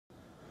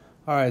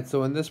Alright,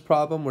 so in this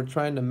problem, we're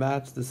trying to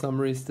match the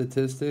summary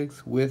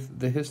statistics with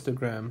the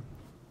histogram.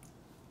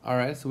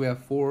 Alright, so we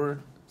have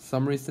 4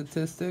 summary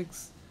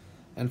statistics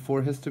and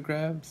 4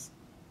 histograms.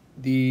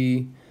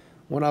 The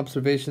one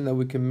observation that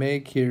we can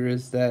make here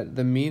is that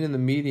the mean and the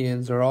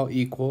medians are all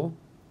equal.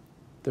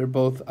 They're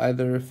both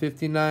either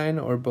 59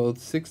 or both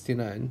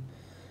 69.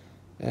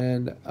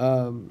 And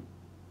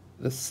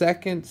the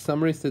second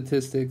summary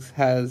statistics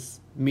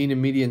has mean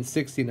and median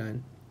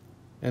 69.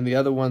 And the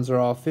other ones are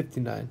all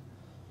 59.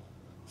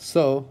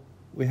 So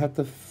we have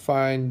to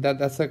find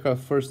that's like our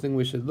first thing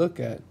we should look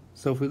at.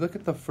 So if we look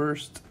at the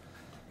first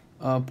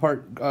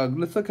part,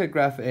 let's look at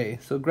graph A.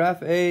 So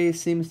graph A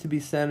seems to be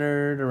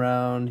centered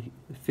around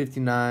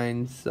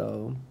 59,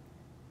 so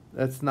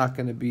that's not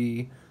going to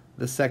be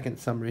the second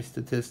summary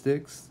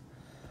statistics.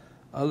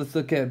 Let's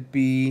look at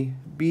B.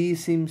 B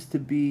seems to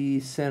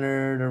be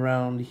centered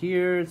around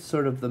here. It's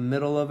sort of the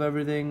middle of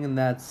everything, and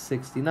that's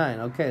 69.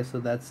 Okay, so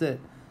that's it.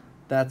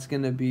 That's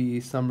going to be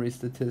summary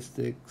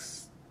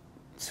statistics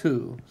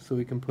 2, so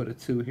we can put a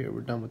 2 here.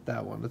 We're done with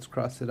that one. Let's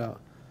cross it out.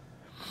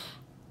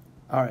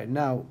 Alright,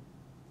 now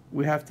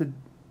we have to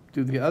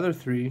do the other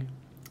 3.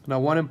 Now,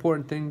 one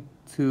important thing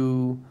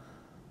to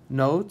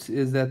note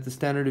is that the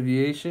standard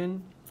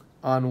deviation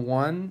on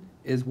 1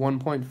 is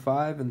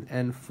 1.5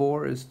 and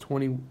 4 is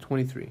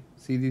 23.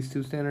 See these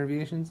 2 standard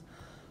deviations?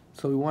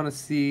 So we want to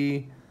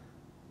see,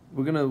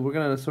 we're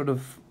gonna sort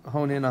of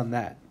hone in on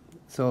that.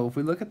 So if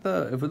we look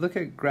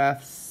at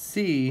graph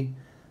C,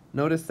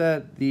 notice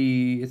that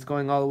it's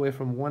going all the way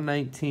from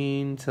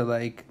 119 to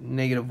like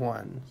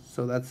 -1.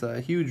 So that's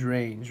a huge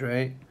range,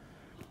 right?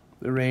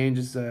 The range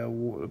is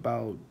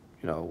about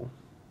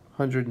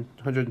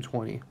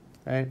 120,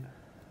 right?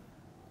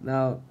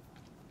 Now,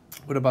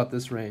 what about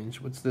this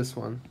range? What's this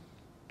one?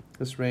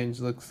 This range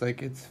looks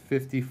like it's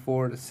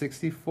 54 to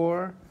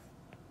 64.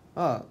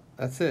 Oh,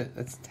 that's it.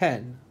 That's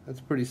 10.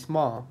 That's pretty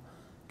small.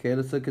 Okay,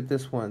 let's look at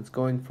this one. It's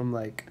going from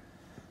like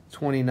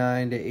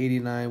 29 to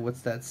 89.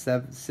 What's that?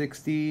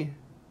 60.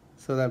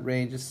 So that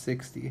range is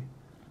 60.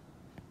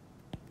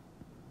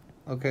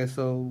 Okay,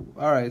 so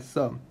alright,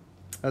 so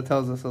that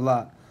tells us a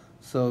lot.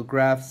 So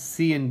graphs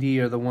C and D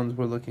are the ones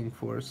we're looking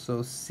for.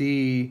 So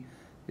C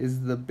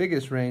is the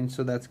biggest range,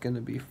 so that's going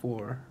to be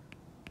 4.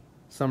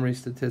 Summary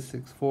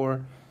statistics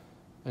 4.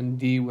 And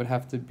D would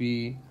have to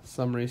be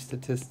summary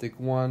statistic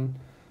 1.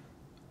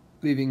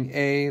 Leaving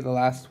A, the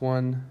last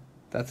one,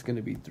 that's going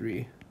to be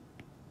 3.